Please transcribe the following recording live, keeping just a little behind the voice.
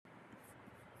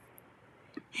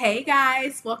Hey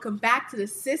guys, welcome back to the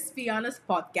Sis Be Honest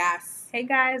podcast. Hey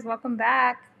guys, welcome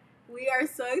back. We are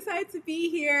so excited to be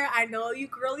here. I know you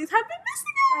girlies have been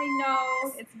missing I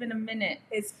know it's been a minute.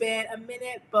 It's been a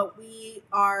minute, but we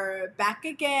are back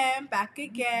again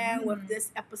with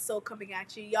this episode coming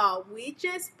at you. Y'all, we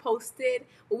just posted,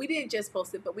 well, we didn't just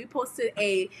post it, but we posted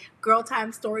a girl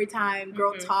time, story time,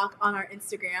 girl talk on our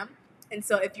Instagram. And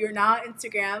so if you're not on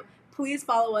Instagram, please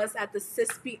follow us at the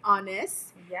Sis Be Honest.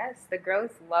 Yes, the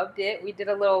girls loved it. We did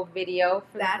a little video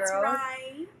for the girls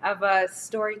right. of a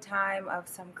story time of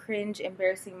some cringe,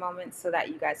 embarrassing moments so that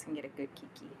you guys can get a good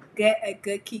kiki. Get a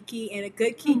good kiki, and a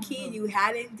good kiki you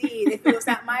had indeed. If it was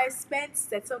at my expense,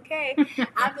 that's okay.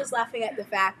 I'm just laughing at the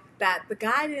fact that the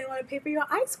guy didn't want to pay for your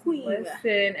ice cream.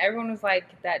 Listen, everyone was like,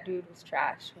 that dude was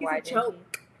trash. He's a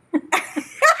joke. It's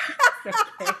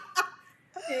okay.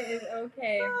 It is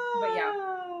okay. But yeah.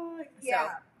 So.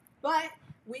 But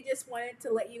we just wanted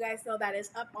to let you guys know that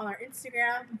it's up on our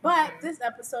Instagram. But this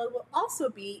episode will also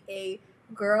be a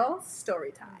girl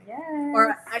story time. Yes.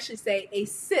 Or I should say a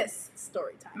sis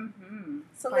story time.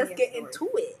 So let's get into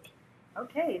it.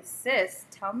 Okay, sis,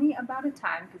 tell me about a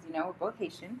time, because you know we're both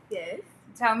Haitian. Yes.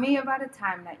 Tell me about a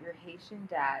time that your Haitian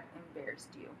dad embarrassed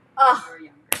you when you were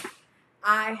younger.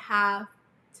 I have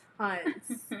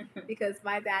tons. Because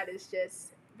my dad is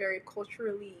just very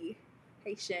culturally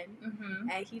Haitian,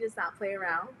 and he does not play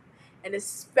around, and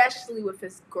especially with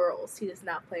his girls, he does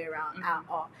not play around at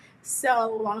all.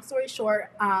 So long story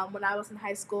short, when I was in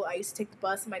high school, I used to take the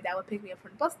bus, and my dad would pick me up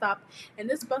from the bus stop, and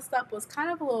this bus stop was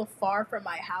kind of a little far from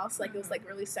my house, like it was like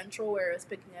really central where it was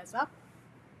picking us up.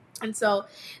 And so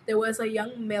there was a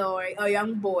young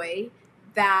boy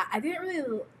that I didn't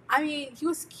really, I mean, he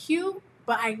was cute,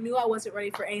 but I knew I wasn't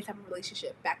ready for any type of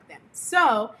relationship back then.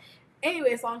 So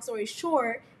anyways, long story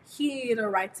short, he needed a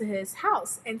ride to his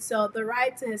house. And so the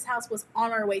ride to his house was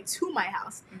on our way to my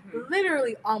house.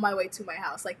 Literally on my way to my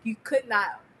house. Like you could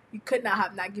not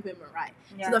have not given him a ride.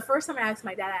 Yeah. So the first time I asked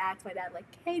my dad, like,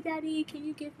 hey daddy, can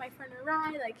you give my friend a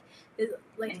ride?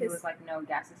 And he was like, no,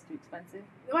 gas is too expensive.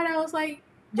 My dad was like,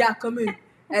 yeah, come in.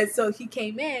 And so he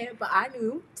came in, but I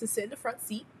knew to sit in the front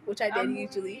seat, which I did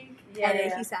usually. Yeah. And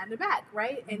then he sat in the back,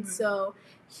 right? And so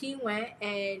he went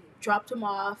and dropped him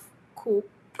off, cool,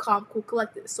 calm, cool,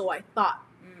 collected. So I thought.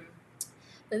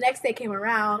 The next day came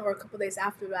around, or a couple days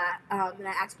after that, and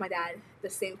I asked my dad the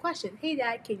same question. Hey,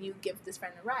 Dad, can you give this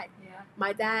friend a ride? Yeah.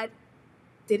 My dad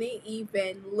didn't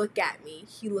even look at me.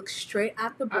 He looked straight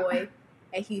at the boy,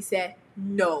 and he said,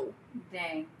 no.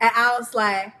 Dang. And I was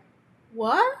like,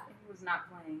 what? He was not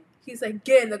playing. He's like,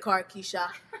 get in the car, Keisha.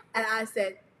 And I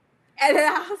said, and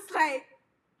then I was like,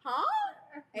 huh?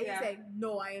 And he said,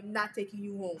 no, I am not taking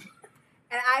you home.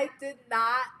 And I did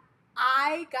not.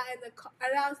 I got in the car,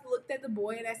 and I looked at the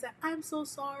boy, and I said, I'm so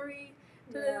sorry.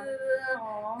 Yeah.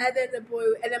 And then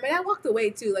and then my dad walked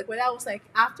away, too. Like, my dad was like,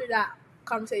 after that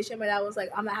conversation, my dad was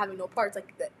like, I'm not having no parts.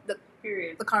 Like,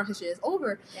 the conversation is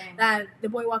over. Dang. And the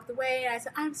boy walked away, and I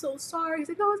said, I'm so sorry. He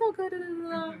said, no, it's all good.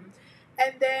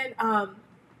 And then,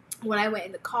 when I went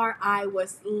in the car, I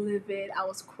was livid. I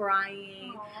was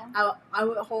crying. I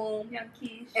went home,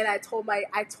 and I told my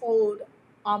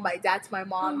dad to my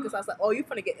mom, because I was like, oh, you're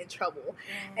gonna get in trouble.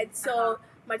 And so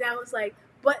my dad was like,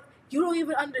 but you don't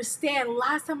even understand.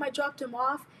 Last time my dad dropped him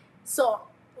off,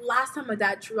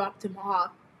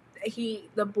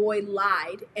 the boy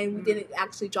lied, and we didn't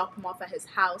actually drop him off at his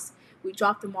house. We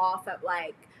dropped him off at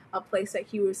like a place that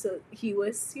he was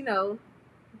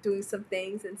doing some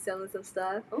things and selling some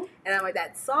stuff. Ooh. And then my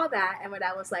dad saw that, and my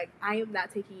dad was like, I am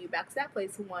not taking you back to that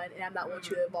place, one, and I'm not want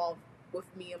you to involve with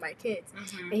me and my kids.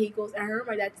 And he goes, and I heard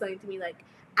my dad saying to me, like,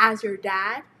 as your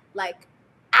dad, like,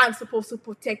 I'm supposed to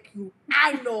protect you.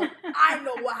 I know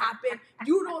what happened.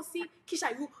 You don't see,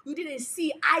 Keisha, you didn't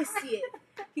see, I see it.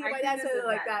 My dad said it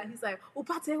like that. He's like,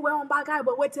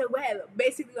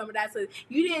 basically my dad said,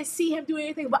 you didn't see him do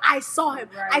anything, but I saw him.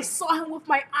 Right. I saw him with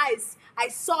my eyes. I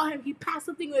saw him. He passed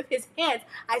something with his hands.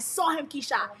 I saw him,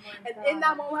 Keisha. And in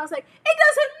that moment, I was like, it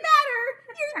doesn't matter.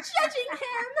 You're judging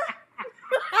him.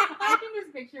 I can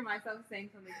just picture myself saying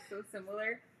something so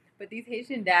similar. But these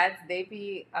Haitian dads, they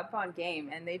be up on game,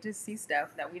 and they just see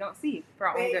stuff that we don't see for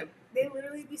our own good. They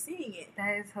literally be seeing it.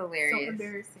 That is hilarious. So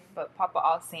embarrassing. But Papa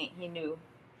All Saint, he knew.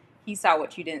 He saw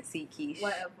what you didn't see, Keish.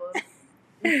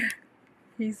 Whatever.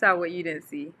 He saw what you didn't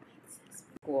see.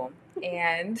 Cool.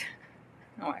 And,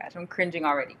 oh my gosh, I'm cringing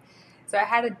already. So I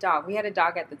had a dog. We had a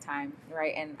dog at the time,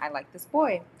 right? And I liked this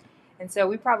boy. And so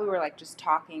we probably were like just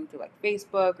talking through like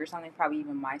Facebook or something, probably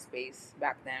even MySpace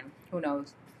back then. Who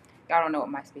knows? I don't know what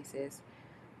MySpace is.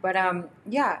 But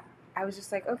yeah, I was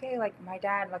just like, okay, like my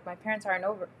dad, like my parents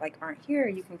aren't here.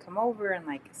 You can come over and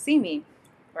like see me.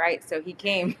 right? So he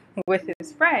came with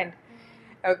his friend.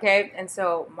 Okay, and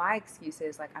so my excuse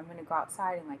is like I'm gonna go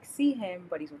outside and like see him,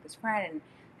 but he's with his friend, and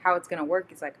how it's gonna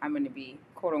work is like I'm gonna be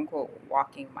quote unquote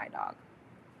walking my dog.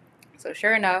 So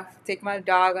sure enough, take my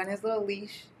dog on his little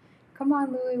leash. Come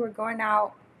on, Louie, we're going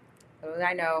out. Little did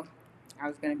I know, I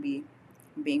was gonna be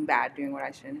being bad, doing what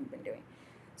I shouldn't have been doing.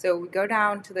 So we go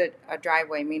down to the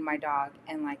driveway, me and my dog,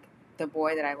 and like the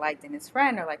boy that I liked and his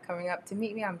friend are like coming up to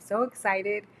meet me. I'm so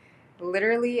excited.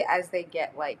 Literally, as they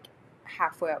get like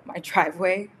halfway up my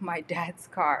driveway, my dad's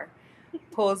car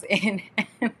pulls in,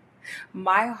 and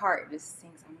my heart just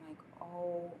sinks. I'm like,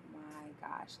 oh my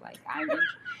gosh, like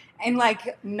and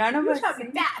like none of us. Trying to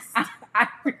be fast.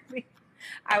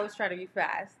 I was trying to be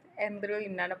fast, and literally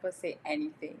none of us say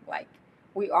anything. Like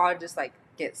we all just like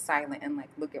get silent and like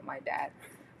look at my dad.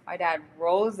 My dad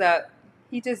rolls up.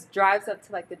 He just drives up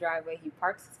to like the driveway. He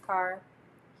parks his car.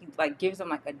 He like gives him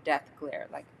like a death glare,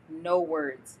 like no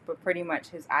words, but pretty much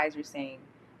his eyes are saying,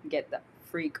 "Get the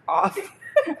freak off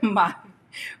my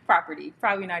property."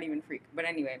 Probably not even freak, but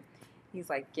anyway, he's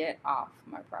like, "Get off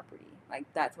my property." Like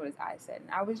that's what his eyes said,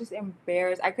 and I was just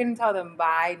embarrassed. I couldn't tell them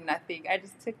bye, nothing. I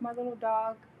just took my little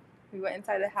dog. We went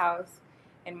inside the house,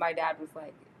 and my dad was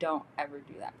like, "Don't ever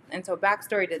do that." And so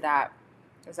backstory to that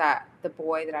is that the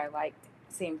boy that I liked,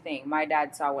 same thing. My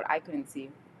dad saw what I couldn't see.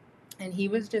 And he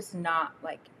was just not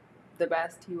like the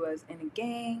best. He was in a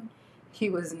gang. He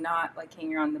was not like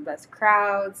hanging around the best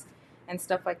crowds and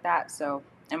stuff like that. So,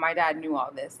 and my dad knew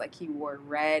all this. Like he wore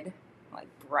red, like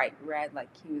bright red, like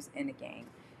he was in a gang.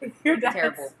 Your dad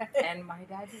Terrible. said, And my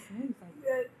dad just knew. He's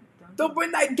like, don't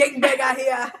bring that gangbang out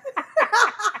here.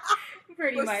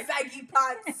 Pretty with much. saggy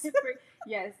pants.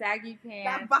 Yeah, saggy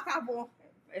pants. That bacabo.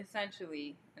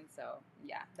 Essentially. And so,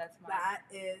 yeah, that's my. That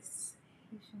is.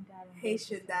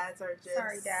 Haitian dads are just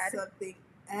sorry, Dad. something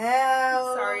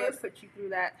else. Sorry I put you through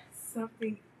that.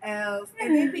 Something else.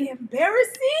 And they be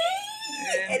embarrassing.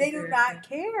 And they do not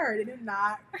care. They do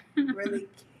not really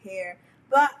care.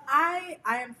 But I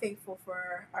am thankful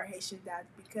for our Haitian dads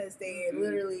because they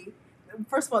literally,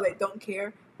 first of all, they don't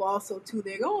care, but also too,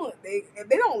 if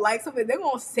they don't like something, they're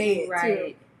gonna say it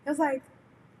too. It's like,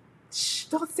 shh,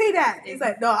 don't say that. It's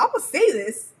like, no, I'm gonna say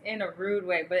this in a rude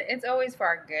way, but it's always for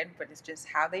our good. But it's just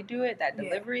how they do it. That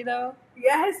delivery, though.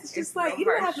 Yes, it's just like you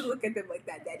harsh. don't have to look at them like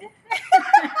that, Daddy.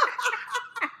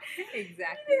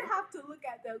 Exactly. You didn't have to look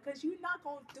at them because you're not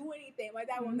gonna do anything. My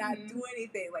dad will not do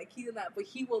anything. Like he will not, but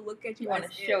he will look at you. He want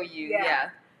to show you, yeah,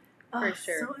 for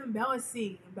sure. So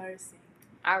embarrassing.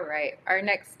 All right, our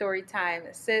next story time,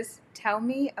 sis. Tell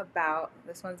me about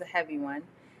this. One's a heavy one.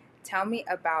 Tell me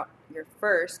about your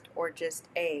first or just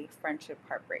a friendship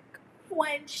heartbreak.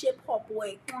 Friendship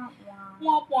heartbreak.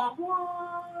 Wah, wah,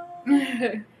 wah.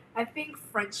 I think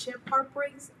friendship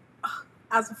heartbreaks,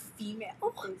 as a female,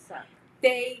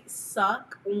 they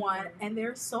suck, one, and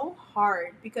they're so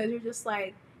hard because you're just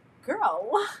like,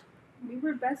 girl, we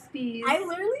were besties. I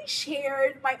literally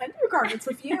shared my undergarments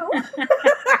with you. Don't do that.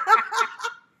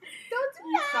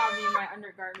 You saw me in my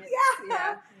undergarments. Yeah. Don't do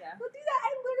that.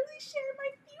 I literally shared my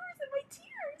fears and my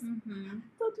tears. Mm-hmm.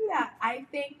 Don't do that. I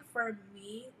think for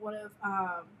me, one of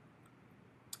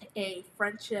a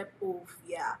friendship,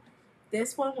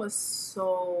 this one was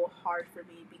so hard for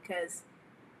me because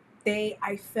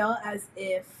I felt as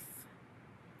if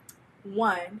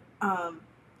what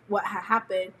had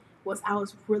happened was I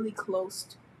was really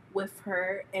close with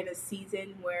her in a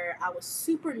season where I was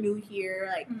super new here,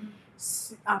 like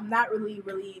I'm not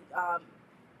really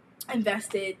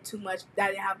invested too much. That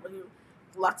I didn't have really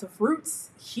lots of roots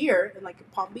here in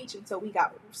like Palm Beach, and so we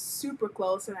got super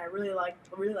close, and I really liked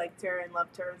her and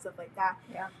loved her and stuff like that.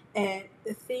 Yeah. And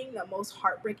the most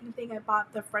heartbreaking thing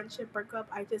about the friendship breakup,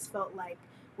 I just felt like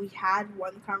we had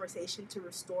one conversation to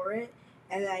restore it,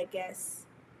 and I guess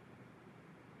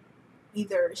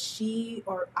either she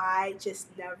or I just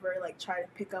never like tried to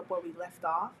pick up where we left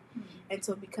off, and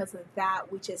so because of that,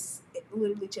 it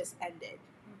literally just ended.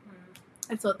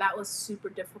 And so that was super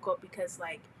difficult because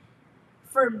like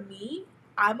for me,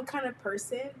 I'm a kind of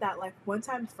person that like once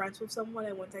I'm friends with someone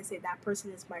and once I say that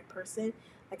person is my person,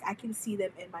 like I can see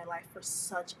them in my life for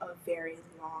such a very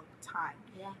long time.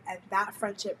 Yeah. And that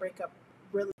friendship breakup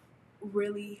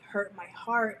really hurt my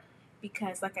heart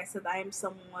because like I said, I am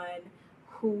someone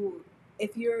who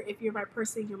if you're my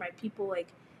person, you're my people, like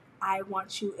I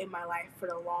want you in my life for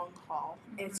the long haul.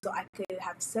 And so I could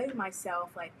have said to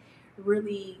myself like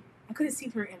really, I could have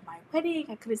seen her in my wedding,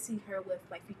 I could have seen her with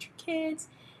my future kids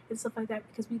and stuff like that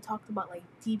because we talked about like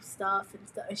deep stuff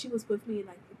and she was with me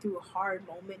like through hard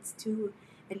moments too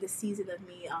in the season of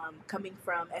me coming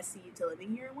from SCU to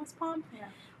living here in West Palm.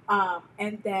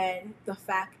 And then the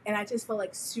fact, and I just felt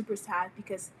like super sad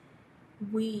because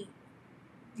the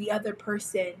other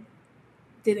person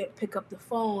didn't pick up the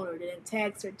phone or didn't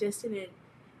text or just didn't.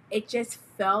 It just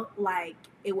felt like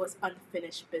it was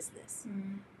unfinished business.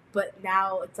 Mm-hmm. But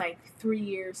now it's like 3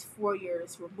 years, 4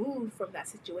 years removed from that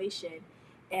situation,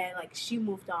 and like she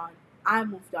moved on, I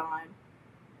moved on,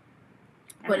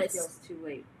 but it feels too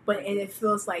late. But and it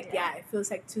feels like it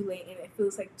feels like too late, and it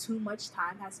feels like too much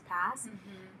time has passed,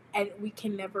 and we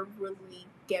can never really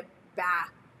get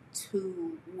back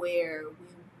to where we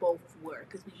both were,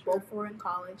 because we both were in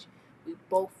college, we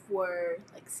both were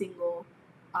like single.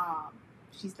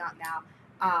 She's not now,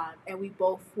 and we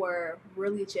both were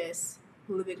really just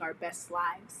living our best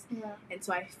lives. Yeah. And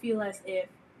so I feel as if,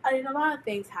 I mean, a lot of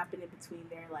things happened in between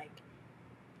there, like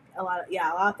a lot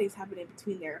of things happened in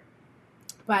between there.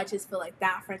 But I just feel like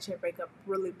that friendship breakup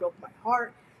really broke my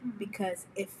heart, because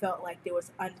it felt like there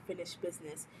was unfinished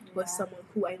business with someone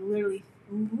who I literally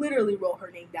wrote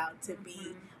her name down to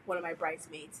be one of my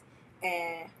bridesmaids.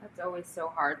 And that's always so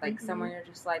hard. Like someone you're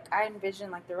just like, I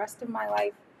envision like the rest of my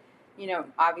life, you know,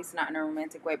 obviously not in a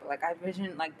romantic way, but like I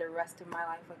envision like the rest of my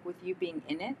life like with you being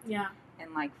in it. Yeah.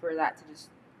 And like for that to just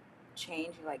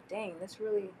change, you're like, dang, this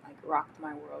really like rocked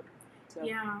my world. So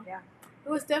yeah. It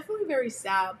was definitely very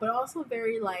sad, but also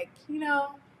very like, you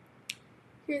know,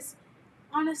 here's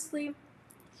what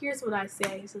I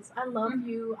say. He says, I love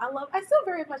you. I still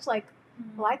very much like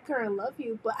her and love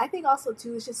you, but I think also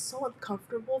too, it's just so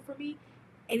uncomfortable for me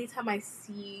anytime I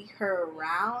see her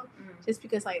around, just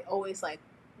because I always like,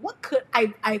 what could,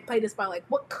 I play this by like,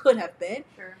 what could have been?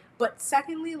 Sure. But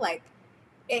secondly, like,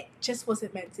 it just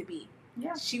wasn't meant to be.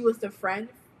 Yeah. She was the friend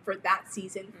for that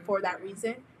season, for that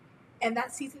reason. And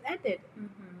that season ended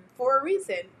for a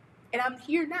reason. And I'm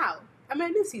here now. I'm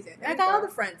in a new season. And I got other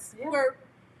friends who are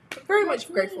very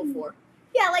much grateful for.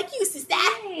 Yeah, like you, sister.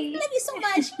 Yay. Love you so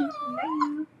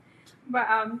much. But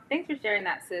thanks for sharing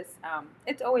that, sis.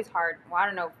 It's always hard. Well, I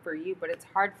don't know for you, but it's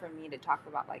hard for me to talk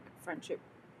about like friendship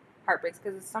heartbreaks,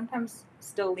 because it sometimes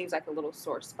still leaves like a little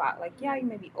sore spot. Like, yeah, you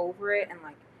may be over it, and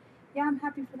like, yeah, I'm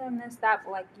happy for them, this, that,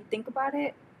 but like you think about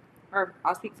it, or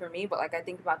I'll speak for me, but like I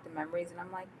think about the memories and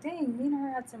I'm like, dang, me and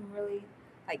her had some really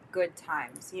like good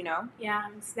times, you know? Yeah,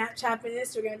 Snapchat and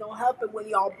Instagram don't help it when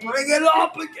y'all bring it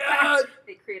up again.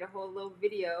 They create a whole little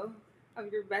video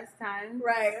of your best time.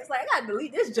 Right. It's like, I gotta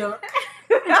delete this junk.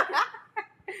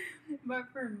 But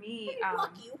for me,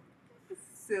 fuck you.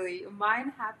 Silly.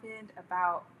 Mine happened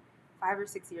about 5 or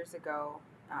 6 years ago.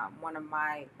 One of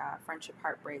my friendship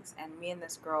heartbreaks, and me and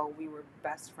this girl, we were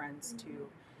best friends too.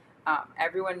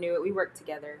 Everyone knew it. We worked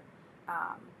together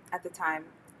at the time,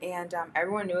 and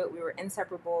everyone knew it. We were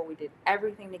inseparable. We did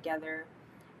everything together.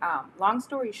 Long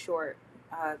story short,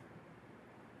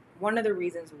 one of the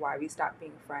reasons why we stopped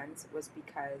being friends was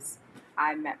because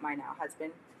I met my now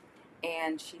husband,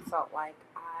 and she felt like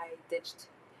I ditched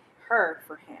her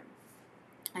for him,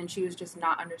 and she was just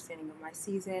not understanding of my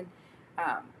season.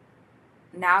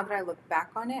 Now that I look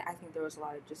back on it, I think there was a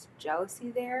lot of just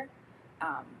jealousy there,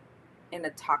 in a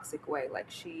toxic way.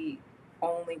 Like, she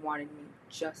only wanted me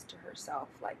just to herself.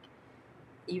 Like,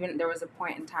 even there was a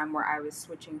point in time where I was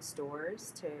switching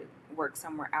stores to work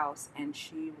somewhere else, and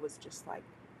she was just like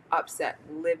upset,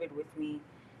 livid with me.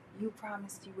 You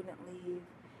promised you wouldn't leave.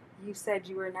 You said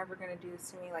you were never going to do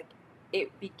this to me. Like,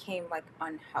 it became like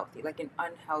unhealthy, like an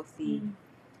unhealthy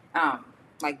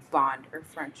like bond or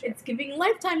friendship. It's giving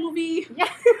Lifetime movie. Yeah.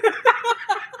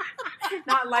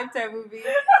 Not Lifetime movie.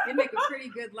 They make a pretty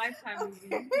good Lifetime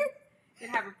movie. They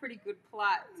have a pretty good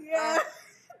plot. Yeah.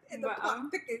 And the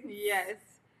plot thickens. Yes.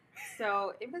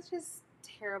 So it was just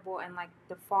terrible, and like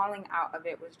the falling out of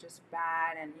it was just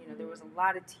bad, and you know there was a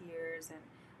lot of tears and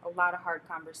a lot of hard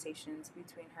conversations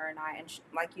between her and I. And she,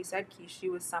 like you said, Kish, she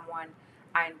was someone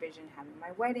I envisioned having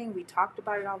my wedding. We talked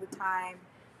about it all the time.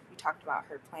 We talked about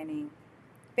her planning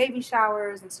baby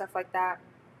showers and stuff like that.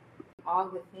 All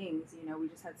the things, you know, we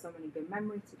just had so many good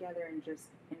memories together, and just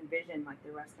envisioned like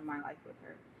the rest of my life with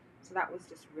her. So that was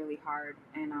just really hard.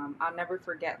 And I'll never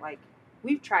forget, like,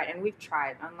 we've tried,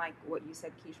 unlike what you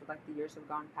said, Kish, with like the years have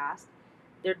gone past.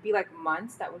 There'd be like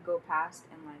months that would go past,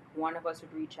 and like one of us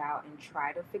would reach out and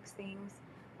try to fix things.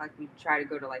 Like, we'd try to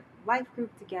go to like life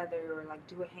group together or like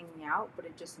do a hanging out, but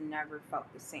it just never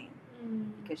felt the same,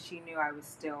 because she knew I was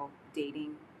still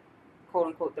dating, quote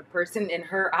unquote, the person in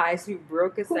her eyes who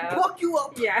broke us up. Who broke you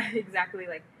up? Yeah, exactly.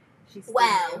 Like, she's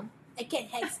wow, I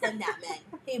can't stand that man.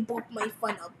 He broke my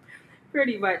fun up.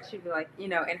 Pretty much, she'd be like, you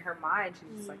know, in her mind,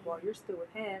 she's just like, well, you're still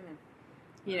with him, and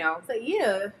you know. It's like,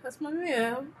 yeah, that's my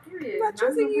man. Period. I'm not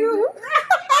choosing you.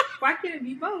 Why can't it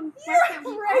be both? Yeah, Why can't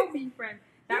we right. all be friends?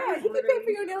 Yeah, he can pay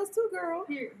for your nails too, girl.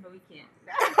 Here, but we can't.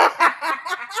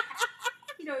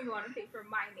 You know you want to pay for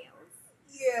my nails.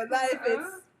 Yeah, not if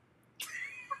it's...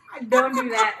 Don't do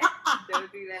that.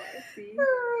 Don't do that. See?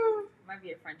 Might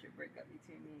be a friendship breakup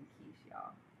between me and Kish,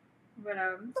 y'all. But,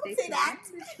 Don't stay say tuned. that.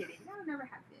 I'm just kidding. That'll never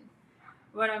happen.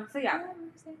 But, so yeah.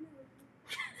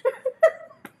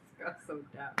 Girl's so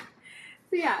dumb.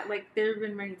 So yeah, like there have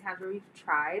been many times where we've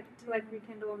tried to like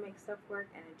rekindle and make stuff work,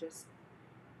 and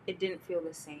it didn't feel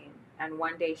the same. And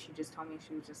one day she just told me,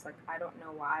 she was just like, I don't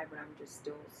know why, but I'm just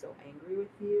still so angry with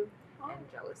you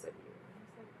and jealous of you.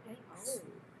 And I was like,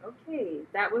 oh, okay.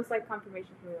 That was like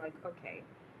confirmation for me, like, okay,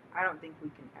 I don't think we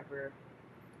can ever,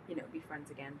 be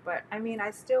friends again. But I mean,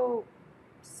 I still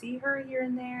see her here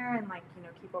and there and like,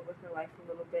 keep up with her life a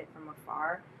little bit from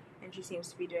afar. And she seems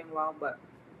to be doing well, but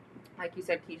like you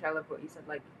said, Keisha, I love what you said.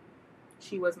 Like,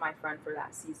 she was my friend for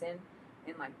that season,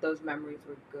 and like those memories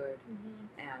were good,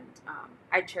 and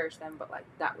I cherish them. But like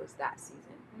that was that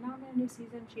season, and now I'm in a new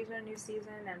season. She's in a new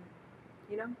season, and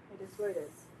it is what it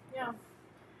is. Yeah.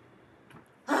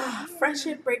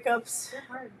 Friendship breakups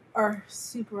are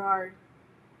super hard.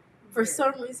 For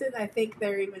some reason, I think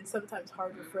they're even sometimes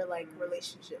harder for like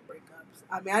relationship breakups.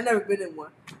 I mean, I've never been in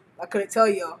one. I couldn't tell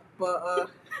y'all,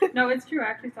 but no, it's true. I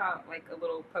actually saw like a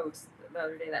little post the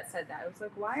other day that said that. It was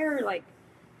like, why are like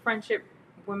friendship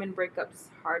women breakups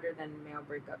harder than male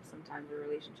breakups sometimes, or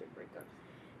relationship breakups?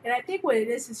 And I think what it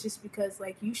is just because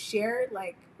like you share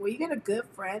like when you get a good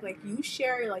friend, like you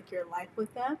share like your life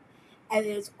with them, and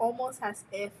it's almost as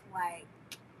if like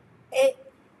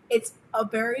it's a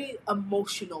very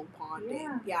emotional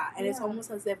bonding. Yeah. And it's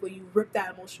almost as if when you rip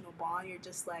that emotional bond, you're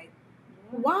just like,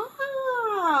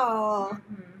 wow,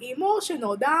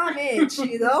 emotional damage, So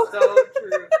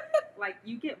true. Like,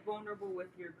 you get vulnerable with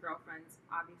your girlfriends,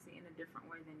 obviously, in a different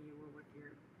way than you will with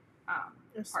your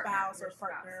spouse or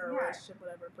partner or relationship,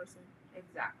 whatever person.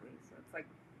 Exactly. So it's like,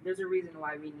 there's a reason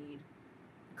why we need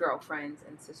girlfriends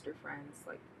and sister friends.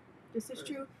 Like, this is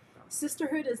true.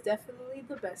 Sisterhood is definitely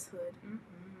the best hood.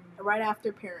 Right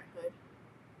after parenthood.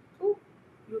 Ooh,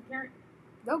 you a parent?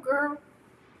 No, girl.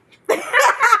 So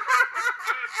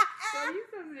you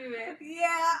so stupid.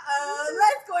 Yeah,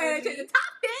 let's go ahead and change the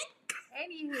topic.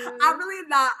 Anywho. I'm really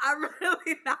not. I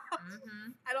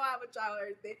don't have a child or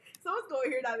anything. Someone's going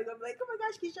here now. They're going to be like, oh my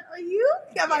gosh, Keisha, are you?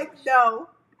 I'm like, no.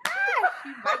 She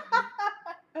might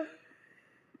be.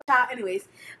 Anyways,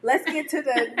 let's get to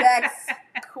the next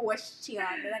question.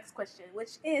 The next question,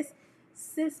 which is,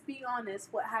 sis, be honest,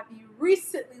 what have you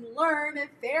recently learned in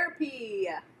therapy?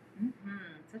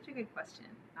 Such a good question.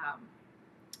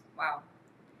 Wow.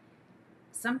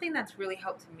 Something that's really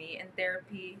helped me in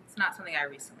therapy, it's not something I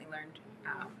recently learned,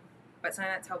 but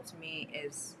something that's helped me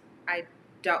is I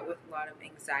dealt with a lot of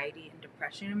anxiety and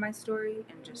depression in my story,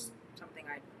 and just something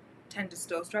I tend to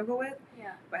still struggle with,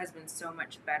 but has been so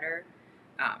much better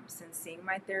since seeing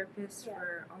my therapist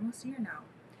for almost a year now.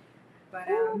 But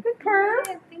good curve.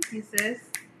 Yeah, thank you, sis.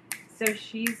 So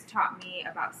she's taught me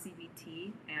about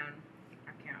CBT, and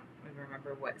I can't even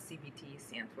remember what CBT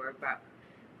stands for, but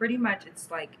pretty much it's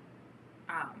like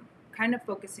kind of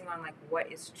focusing on like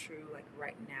what is true like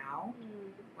right now.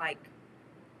 Like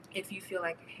if you feel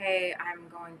like, hey, I'm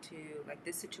going to like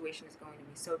this situation is going to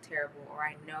be so terrible, or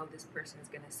I know this person is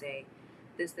going to say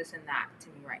this and that to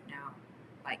me right now.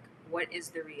 Like, what is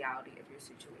the reality of your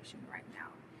situation right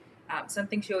now?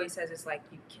 Something she always says is like,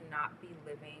 you cannot be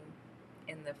living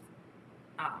in the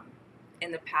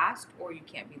past, or you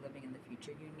can't be living in the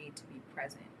future. You need to be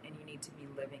present, and you need to be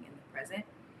living in the present.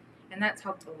 And that's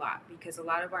helped a lot, because a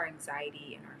lot of our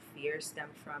anxiety and our fears stem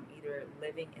from either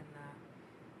living in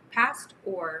the past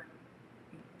or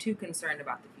too concerned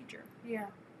about the future. Yeah.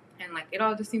 And like, it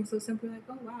all just seems so simple. Like,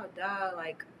 oh wow, duh,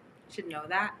 like, should know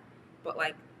that. But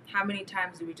like, how many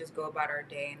times do we just go about our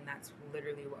day and that's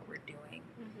literally what we're doing?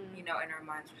 In our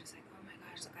minds, we're just like, oh my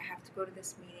gosh, like I have to go to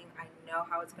this meeting. I know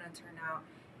how it's going to turn out.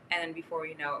 And then before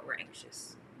we know it, we're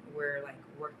anxious. We're like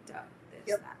worked up,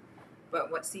 that.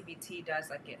 But what CBT does,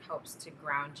 like, it helps to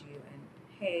ground you and,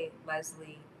 hey,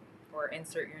 Leslie, or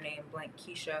insert your name, blank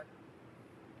Keisha,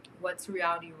 what's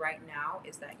reality right now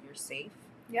is that you're safe.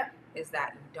 Is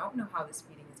that you don't know how this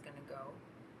meeting is going to go,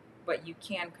 but you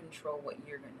can control what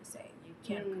you're going to say. You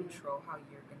can control how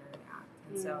you're going to react.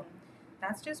 And so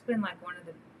that's just been like one of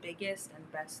the biggest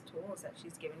and best tools that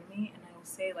she's given me. And I will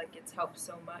say, like, it's helped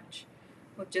so much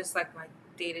with just like my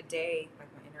day-to-day, like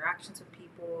my interactions with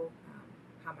people,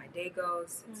 how my day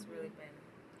goes. It's really been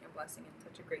a blessing and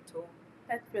such a great tool.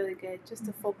 That's really good, just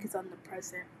to focus on the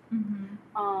present.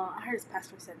 I heard his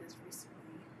pastor said this recently.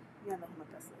 You don't know who my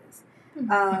pastor is.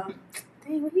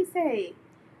 Dang, what did he say?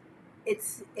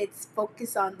 it's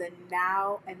focused on the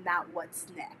now and not what's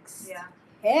next. Yeah.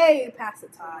 Hey, Pastor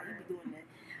Todd, you be doing it.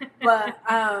 But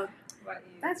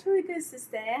that's really good,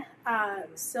 sister.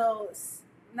 So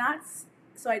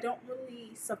I don't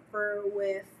really suffer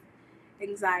with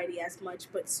anxiety as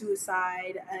much, but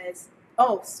suicide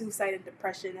and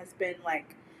depression has been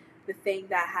like the thing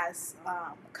that has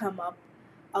come up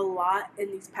a lot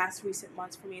in these past recent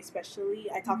months for me,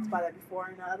 especially. I talked about that before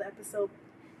in another episode.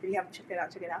 If you haven't checked it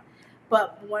out, check it out.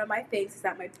 But one of my things is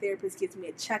that my therapist gives me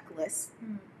a checklist.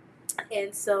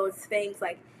 And so it's things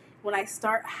like when I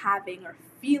start having or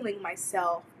feeling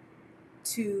myself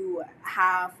to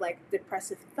have like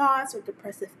depressive thoughts or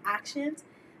depressive actions,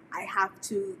 I have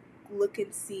to look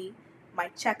and see my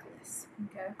checklist.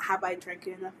 Okay. Have I drank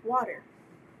enough water?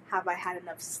 Have I had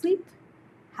enough sleep?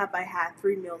 Have I had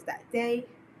 3 meals that day?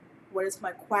 What does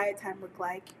my quiet time look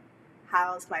like?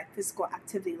 How is my physical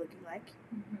activity looking like?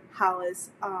 How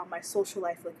is my social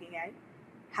life looking at?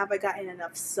 Have I gotten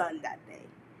enough sun that day?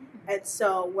 And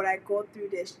so when I go through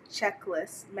this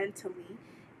checklist mentally,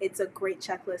 it's a great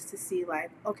checklist to see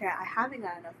like, okay, I haven't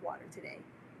got enough water today.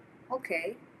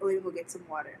 Okay, let me go get some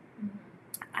water.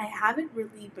 I haven't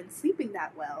really been sleeping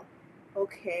that well.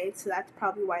 Okay, so that's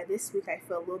probably why this week I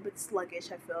feel a little bit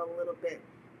sluggish. I feel a little bit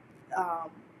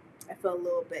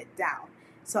down.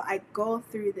 So I go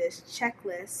through this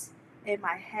checklist in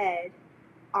my head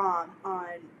on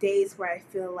days where I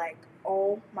feel like,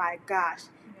 oh my gosh,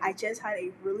 I just had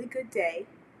a really good day.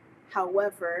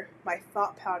 However, my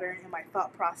thought pattern and my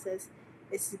thought process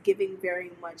is giving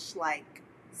very much like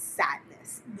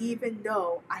sadness, even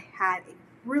though I had a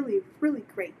really, really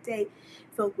great day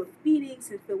filled with meetings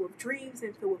and filled with dreams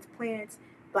and filled with plans.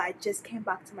 But I just came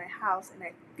back to my house and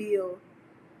I feel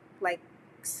like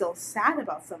so sad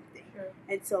about something.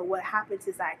 And so what happens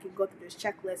is I can go through this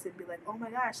checklist and be like, oh my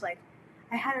gosh, like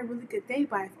I had a really good day,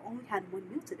 but I've only had 1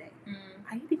 meal today.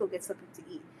 I need to go get something to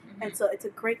eat. And so it's a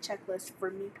great checklist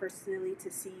for me personally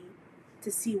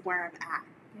to see where I'm at.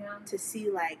 Yeah. To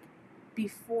see like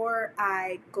before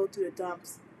I go through the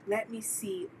dumps, let me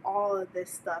see all of this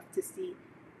stuff to see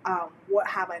what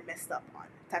have I messed up on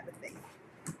type of thing.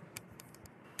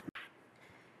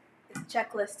 It's a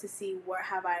checklist to see where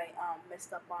have I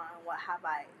messed up on and what have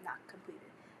I not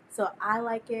completed. So I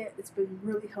like it. It's been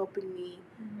really helping me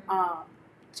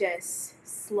just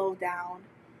slow down.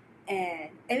 And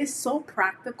it's so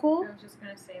practical. I was just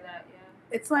going to say that,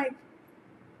 yeah. It's like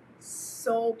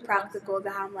so practical awesome.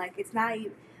 That I'm like, it's not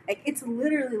even, like, it's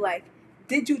literally like,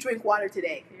 did you drink water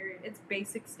today? Period. It's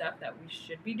basic stuff that we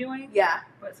should be doing. Yeah.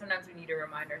 But sometimes we need to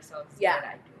remind ourselves that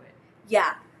I do it.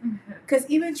 Yeah. Because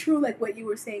even true, like what you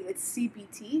were saying, it's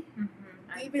CBT.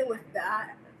 Even with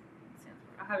that.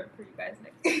 I'll have it for you guys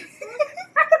next week.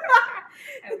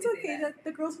 It's okay.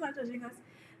 The girls are not judging us.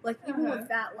 Like, even with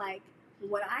that, like,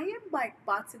 when I am, like,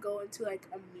 about to go into, like,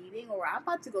 a meeting or I'm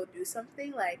about to go do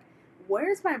something, like,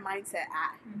 where's my mindset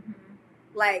at?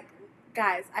 Like,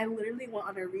 guys, I literally went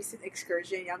on a recent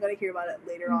excursion. Y'all gotta hear about it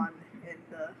later on in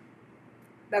the...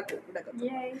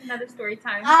 Yay, another story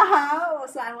time.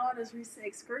 So I went on this recent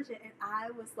excursion, and I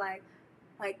was, like,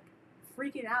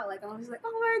 freaking out. Like, I was like,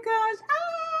 oh, my gosh,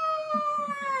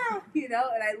 ah! You know?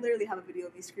 And I literally have a video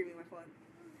of me screaming my phone.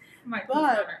 Might post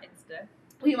it on our Insta.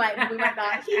 We might not.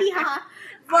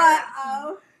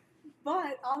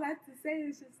 But all that to say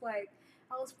is just like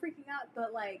I was freaking out,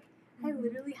 but like I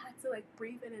literally had to like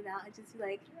breathe in and out and just be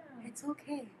like, it's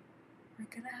okay. We're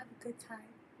gonna have a good time.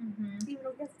 Even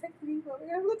though it's technically, but we're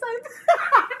gonna have a good time.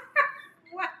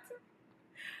 What?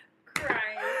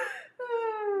 Crying.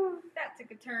 That took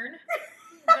a turn.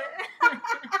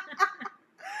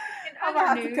 I'm gonna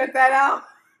have to cut that out.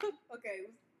 Okay.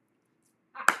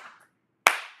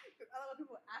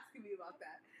 People asking me about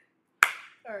that.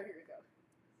 All right, here we go.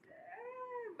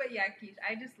 But yeah, Kish,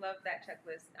 I just love that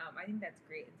checklist. I think that's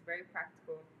great. It's very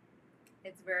practical.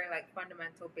 It's very like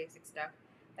fundamental, basic stuff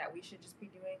that we should just be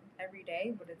doing every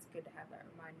day. But it's good to have that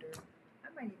reminder.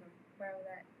 I might even borrow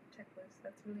that checklist.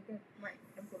 That's really good. I might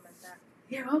implement that.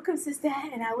 You're welcome, sister.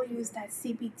 And I will use that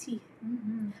CBT.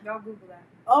 Y'all Google that.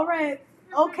 All right.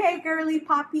 Okay, girly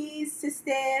poppies,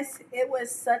 sisters. It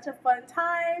was such a fun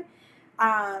time.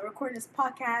 Recording this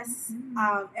podcast,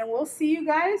 and we'll see you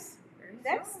guys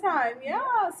next time.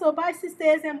 Yeah. So bye,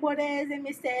 sisters and brothers and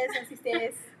misters and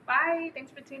sisters. Bye.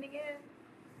 Thanks for tuning in.